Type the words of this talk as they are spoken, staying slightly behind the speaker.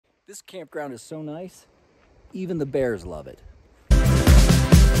This campground is so nice, even the bears love it. Hey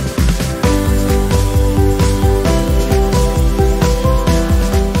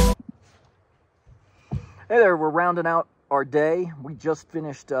there, we're rounding out our day. We just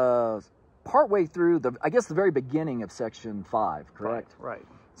finished partway through I guess the very beginning of section 5, correct? Right.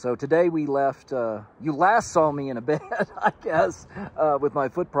 So today we left, you last saw me in a bed, I guess, with my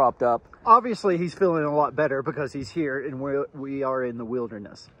foot propped up. Obviously he's feeling a lot better because he's here and we are in the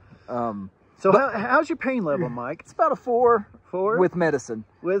wilderness. How's your pain level, Mike? It's about a 4. 4? With medicine.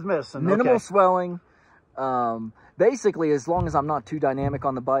 With medicine, Minimal okay. swelling. Basically, as long as I'm not too dynamic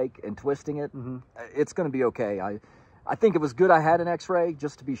on the bike and twisting it, it's going to be okay. I think it was good I had an x-ray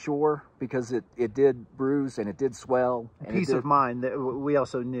just to be sure, because it did bruise and it did swell. And peace of mind that we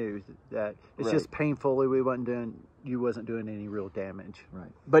also knew that it's just painfully you wasn't doing any real damage.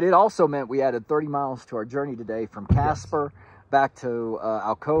 Right. But it also meant we added 30 miles to our journey today from Casper back to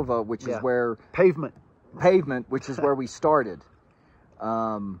Alcova, which is where... Pavement, which is where we started.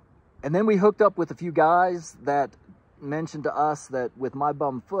 And then we hooked up with a few guys that mentioned to us that with my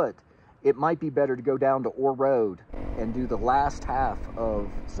bum foot, it might be better to go down to Orr Road and do the last half of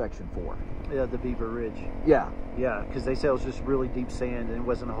section 4. Yeah, the Beaver Ridge. Yeah. Yeah, because they said it was just really deep sand and it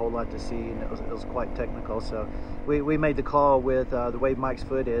wasn't a whole lot to see, and it was quite technical. So we made the call with the way Mike's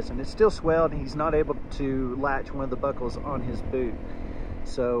foot is, and it's still swelled, and he's not able to latch one of the buckles on his boot.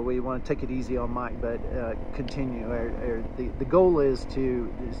 So we want to take it easy on Mike, but continue. The goal is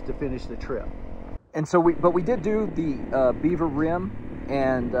to finish the trip. And so we did do the Beaver Rim,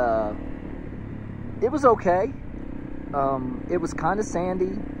 and it was okay. It was kind of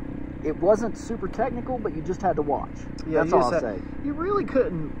sandy. It wasn't super technical, but you just had to watch. Yeah, that's all I'll say. You really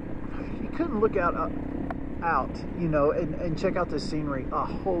couldn't look out, you know, and check out the scenery a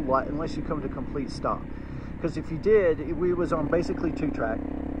whole lot unless you come to a complete stop. Because if you did, we was on basically 2-track,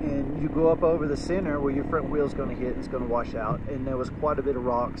 and you go up over the center where your front wheel's going to hit and it's going to wash out, and there was quite a bit of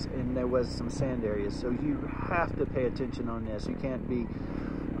rocks and there was some sand areas. So you have to pay attention on this. You can't be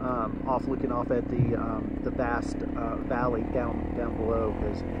looking off at the vast valley down below,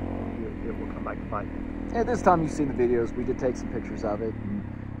 because it will come back to bite you. And this time you've seen the videos, we did take some pictures of it. And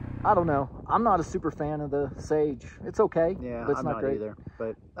I don't know. I'm not a super fan of the sage. It's okay. Yeah, but it's I'm not great either.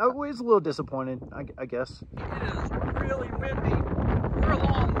 But I was a little disappointed, I guess. It is really windy. We're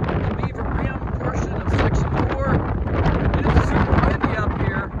along the Beaver Rim portion of section 4. It is super windy up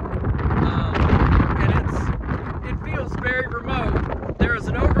here, and it feels very remote. There is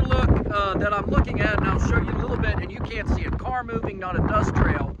an overlook that I'm looking at, and I'll show you a little bit, and you can't see a car moving, not a dust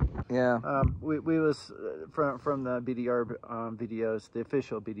trail. Yeah. We was from the BDR videos, the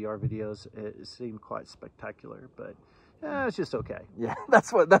official BDR videos. It seemed quite spectacular, but it's just okay. Yeah,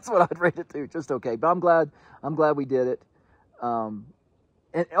 that's what I'd rate it to. Just okay. But I'm glad we did it. And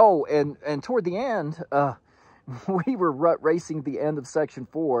toward the end, we were racing the end of section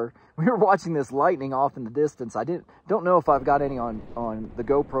 4. We were watching this lightning off in the distance. I don't know if I've got any on the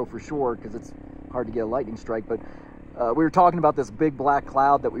GoPro for sure, because it's hard to get a lightning strike, but. We were talking about this big black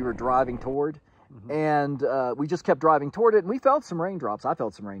cloud that we were driving toward, and we just kept driving toward it, and we felt some raindrops. I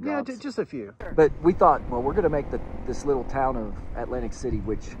felt some raindrops. Yeah, just a few. But we thought, well, we're going to make this little town of Atlantic City,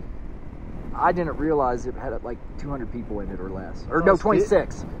 which I didn't realize it had like 200 people in it or less. Or no,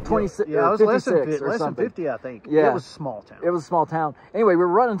 26. 26. Yeah, it was less than 50, I think. Yeah. It was a small town. It was a small town. Anyway, we were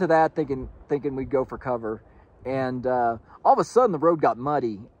running to that thinking we'd go for cover, and all of a sudden the road got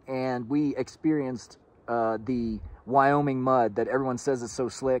muddy, and we experienced the Wyoming mud that everyone says is so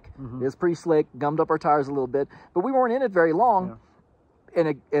slick. It was pretty slick, gummed up our tires a little bit, but we weren't in it very long.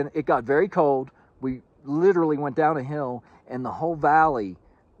 And it got very cold. We literally went down a hill and the whole valley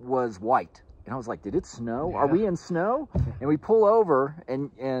was white. And I was like, did it snow? Are we in snow? And we pull over, and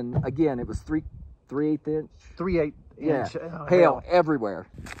again, it was 3/8 inch. 3/8 inch. Hail everywhere.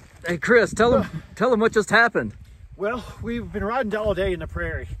 Hey Chris, tell them what just happened. Well, we've been riding all day in the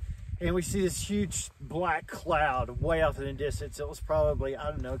prairie, and we see this huge black cloud way off in the distance. It was probably,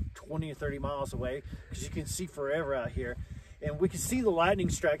 I don't know, 20 or 30 miles away, because you can see forever out here. And we could see the lightning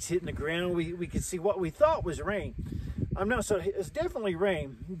strikes hitting the ground. We could see what we thought was rain. It's definitely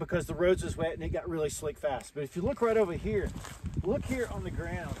rain, because the roads was wet and it got really slick fast. But if you look right over here, look here on the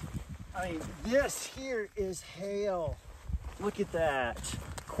ground. I mean, this here is hail. Look at that.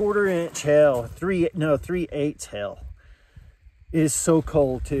 1/4 inch hail, 3/8 hail. It is so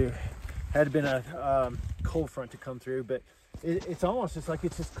cold too. Had been a cold front to come through, but it's almost just like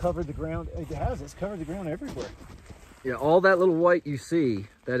it's just covered the ground. It's covered the ground everywhere. Yeah, all that little white you see,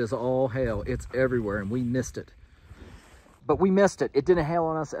 that is all hail. It's everywhere, and we missed it. But we missed it. It didn't hail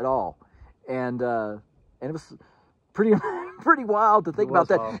on us at all, and it was pretty pretty wild to think about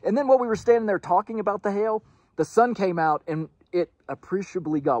that. Wild. And then while we were standing there talking about the hail, the sun came out and it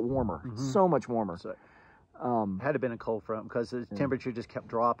appreciably got warmer, so much warmer. So, had it been a cold front, because the temperature just kept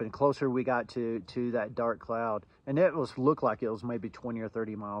dropping. Closer we got to that dark cloud, and it looked like it was maybe 20 or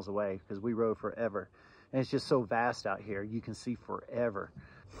 30 miles away, because we rode forever. And it's just so vast out here, you can see forever.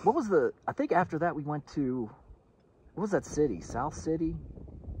 What was I think after that we went to, what was that city? South City?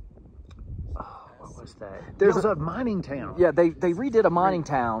 Oh, what was that? There's a mining town. Yeah, they redid a mining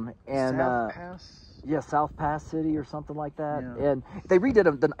town, and South Pass? yeah, South Pass City or something like that. Yeah. And they redid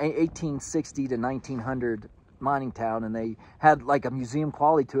the 1860 to 1900 mining town, and they had like a museum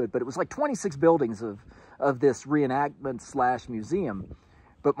quality to it, but it was like 26 buildings of this reenactment / museum.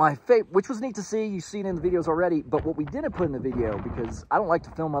 But my favorite, which was neat to see, you've seen it in the videos already, but what we didn't put in the video, because I don't like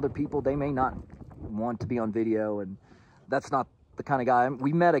to film other people, they may not want to be on video, and that's not the kind of guy.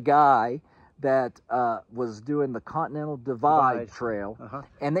 We met a guy that was doing the Continental Divide Trail,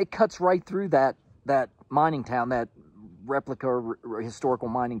 and it cuts right through that mining town, that replica historical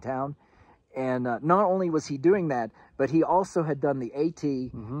mining town. And not only was he doing that, but he also had done the AT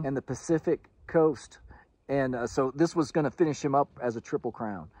and the Pacific Coast. And so this was going to finish him up as a Triple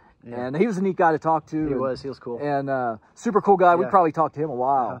Crown. Yeah. And he was a neat guy to talk to. He was cool. And super cool guy. We probably talked to him a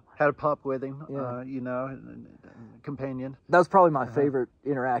while. Had a pup with him, you know, companion. That was probably my favorite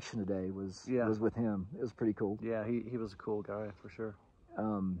interaction today, was with him. It was pretty cool. Yeah, he was a cool guy for sure.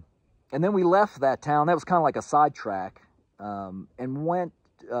 And then we left that town. That was kind of like a sidetrack, and went,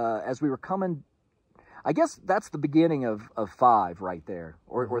 as we were coming, I guess that's the beginning of 5 right there,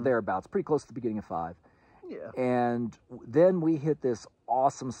 or thereabouts, pretty close to the beginning of 5. Yeah. And then we hit this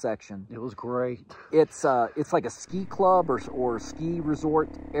awesome section. It was great. It's like a ski club or ski resort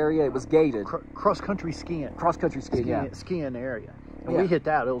area. It was gated. Cross-country skiing. Cross-country skiing, Skiing area. And we hit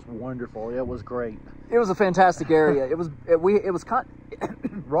that. It was wonderful. It was great. It was a fantastic area. It was kind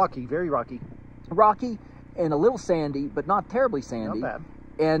rocky, very rocky. Rocky and a little sandy, but not terribly sandy. Not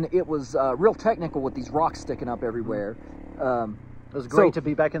bad. And it was real technical with these rocks sticking up everywhere. It was great to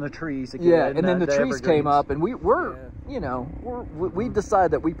be back in the trees again. Yeah, and then the trees came up, and we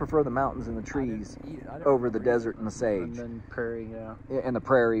decided that we prefer the mountains and the trees over the desert and the sage. And then prairie, and the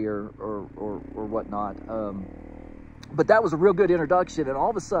prairie or whatnot. But that was a real good introduction, and all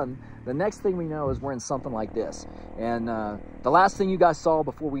of a sudden, the next thing we know is we're in something like this. And the last thing you guys saw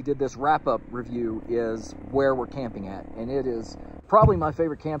before we did this wrap-up review is where we're camping at. And it is probably my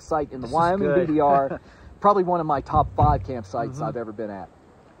favorite campsite in the Wyoming BDR. Probably one of my top 5 campsites I've ever been at.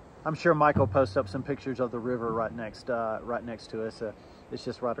 I'm sure Mike will post up some pictures of the river right next to us. It's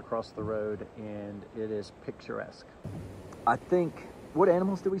just right across the road, and it is picturesque. I think, what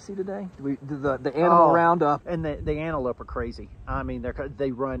animals did we see today? The animal roundup. And the antelope are crazy. I mean, they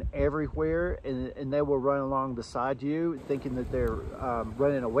run everywhere, and they will run along beside you, thinking that they're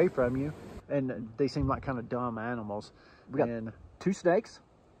running away from you, and they seem like kind of dumb animals. We got 2 snakes.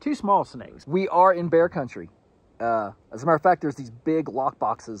 2 small snakes. We are in bear country. As a matter of fact, there's these big lock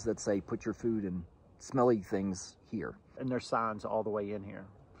boxes that say, put your food and smelly things here. And there's signs all the way in here.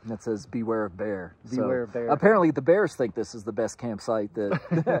 And that says, beware of bear. Beware of bear. Apparently the bears think this is the best campsite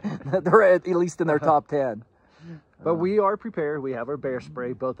that they're at least in their top 10. But we are prepared. We have our bear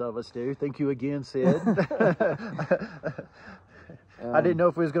spray. Both of us do. Thank you again, Sid. I didn't know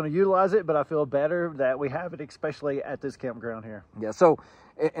if we was going to utilize it, but I feel better that we have it, especially at this campground here. Yeah, so,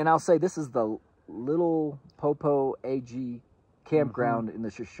 and I'll say this is the Little Popo AG campground in the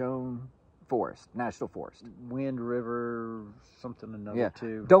Shoshone Forest, National Forest. Wind River, something another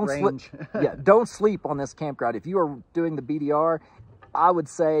too. Don't sleep on this campground. If you are doing the BDR, I would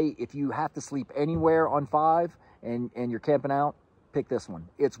say if you have to sleep anywhere on 5 and you're camping out, pick this one.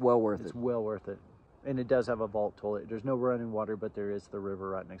 It's well worth it. It's well worth it. And it does have a vault toilet. There's no running water, but there is the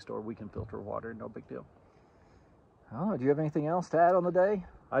river right next door. We can filter water, no big deal. Oh, do you have anything else to add on the day?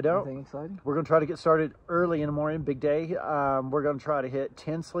 I don't. Anything exciting? We're going to try to get started early in the morning, big day. We're going to try to hit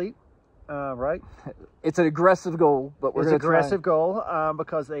 10 sleep, right? It's an aggressive goal, but we're going to try. It's an aggressive goal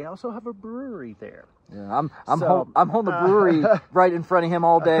because they also have a brewery there. Yeah, I'm holding the brewery right in front of him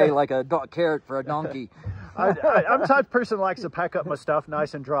all day like a carrot for a donkey. I'm the type of person that likes to pack up my stuff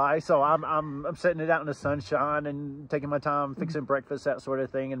nice and dry, so I'm setting it out in the sunshine and taking my time fixing breakfast, that sort of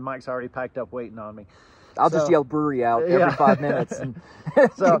thing, and Mike's already packed up waiting on me. I'll just yell brewery out every 5 minutes and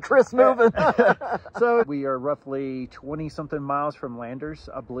get Chris moving. So we are roughly 20-something miles from Landers,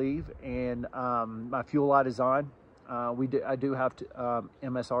 I believe, and my fuel light is on. I do have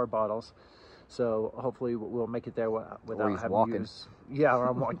MSR bottles. So hopefully we'll make it there without having walking. to use. Yeah, or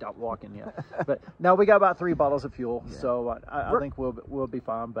I'm out walking. Yeah, but no, we got about 3 bottles of fuel, so I think we'll be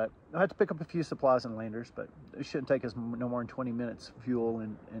fine. But I had to pick up a few supplies and landers, but it shouldn't take us no more than 20 minutes fuel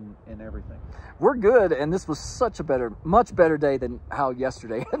and everything. We're good, and this was such a much better day than how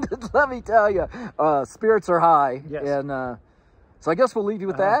yesterday ended. Let me tell you, spirits are high, Yes. and so I guess we'll leave you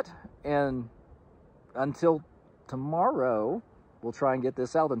with that. And until tomorrow, we'll try and get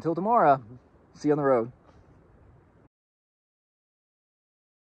this out. Until tomorrow, see you on the road.